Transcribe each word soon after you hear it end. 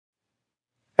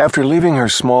After leaving her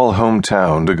small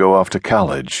hometown to go off to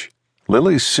college,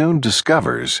 Lily soon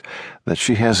discovers that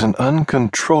she has an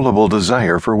uncontrollable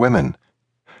desire for women,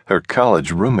 her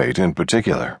college roommate in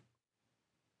particular.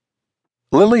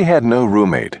 Lily had no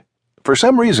roommate. For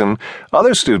some reason,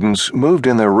 other students moved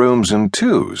in their rooms in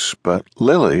twos, but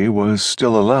Lily was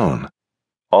still alone.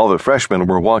 All the freshmen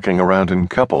were walking around in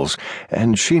couples,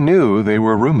 and she knew they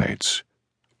were roommates.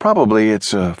 Probably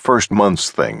it's a first months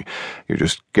thing. You're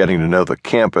just getting to know the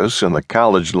campus and the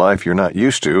college life you're not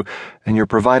used to, and you're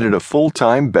provided a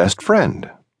full-time best friend,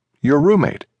 your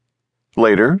roommate.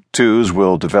 Later, twos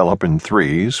will develop in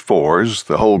threes, fours,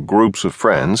 the whole groups of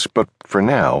friends, but for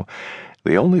now,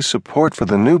 the only support for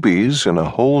the newbies in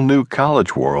a whole new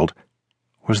college world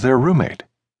was their roommate.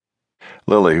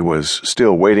 Lily was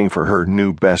still waiting for her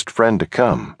new best friend to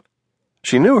come.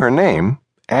 She knew her name,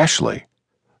 Ashley,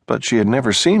 but she had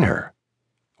never seen her.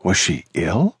 Was she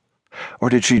ill? Or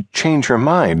did she change her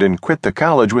mind and quit the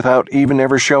college without even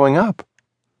ever showing up?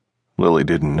 Lily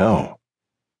didn't know.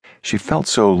 She felt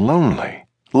so lonely,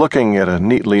 looking at a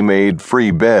neatly made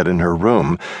free bed in her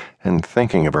room and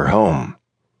thinking of her home.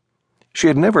 She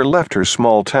had never left her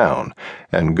small town,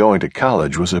 and going to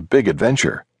college was a big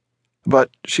adventure. But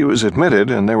she was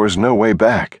admitted, and there was no way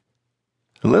back.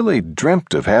 Lily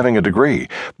dreamt of having a degree,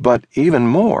 but even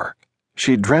more,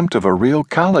 she dreamt of a real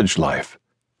college life.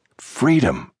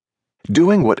 Freedom.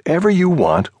 Doing whatever you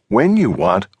want, when you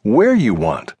want, where you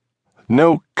want.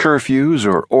 No curfews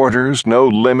or orders, no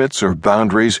limits or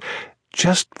boundaries.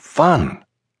 Just fun.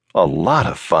 A lot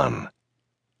of fun.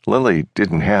 Lily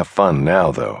didn't have fun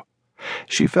now, though.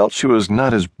 She felt she was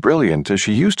not as brilliant as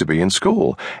she used to be in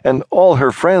school, and all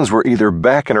her friends were either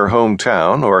back in her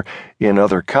hometown or in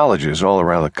other colleges all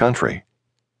around the country.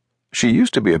 She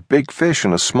used to be a big fish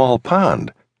in a small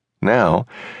pond. Now,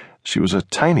 she was a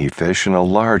tiny fish in a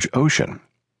large ocean.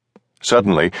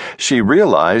 Suddenly, she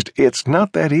realized it's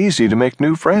not that easy to make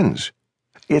new friends.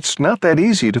 It's not that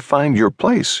easy to find your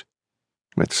place.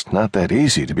 It's not that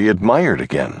easy to be admired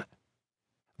again.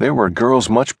 There were girls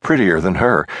much prettier than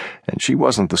her, and she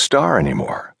wasn't the star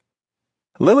anymore.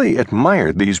 Lily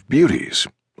admired these beauties,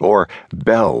 or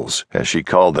belles, as she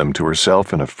called them to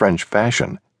herself in a French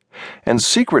fashion, and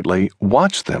secretly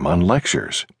watched them on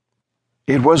lectures.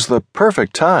 It was the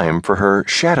perfect time for her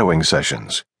shadowing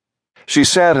sessions. She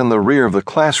sat in the rear of the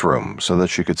classroom so that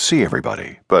she could see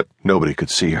everybody, but nobody could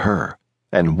see her,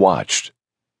 and watched.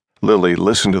 Lily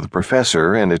listened to the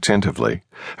professor inattentively.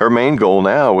 Her main goal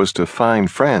now was to find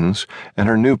friends and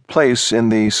her new place in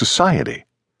the society,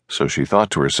 so she thought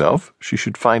to herself she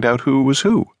should find out who was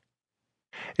who.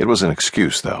 It was an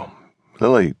excuse, though.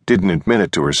 Lily didn't admit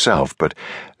it to herself, but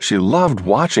she loved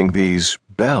watching these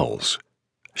belles.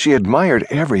 She admired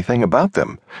everything about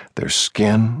them, their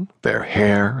skin, their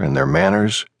hair, and their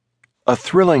manners. A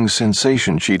thrilling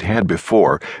sensation she'd had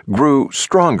before grew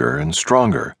stronger and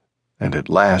stronger, and at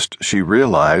last she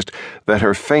realized that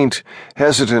her faint,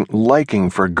 hesitant liking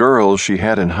for girls she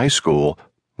had in high school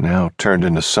now turned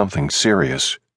into something serious.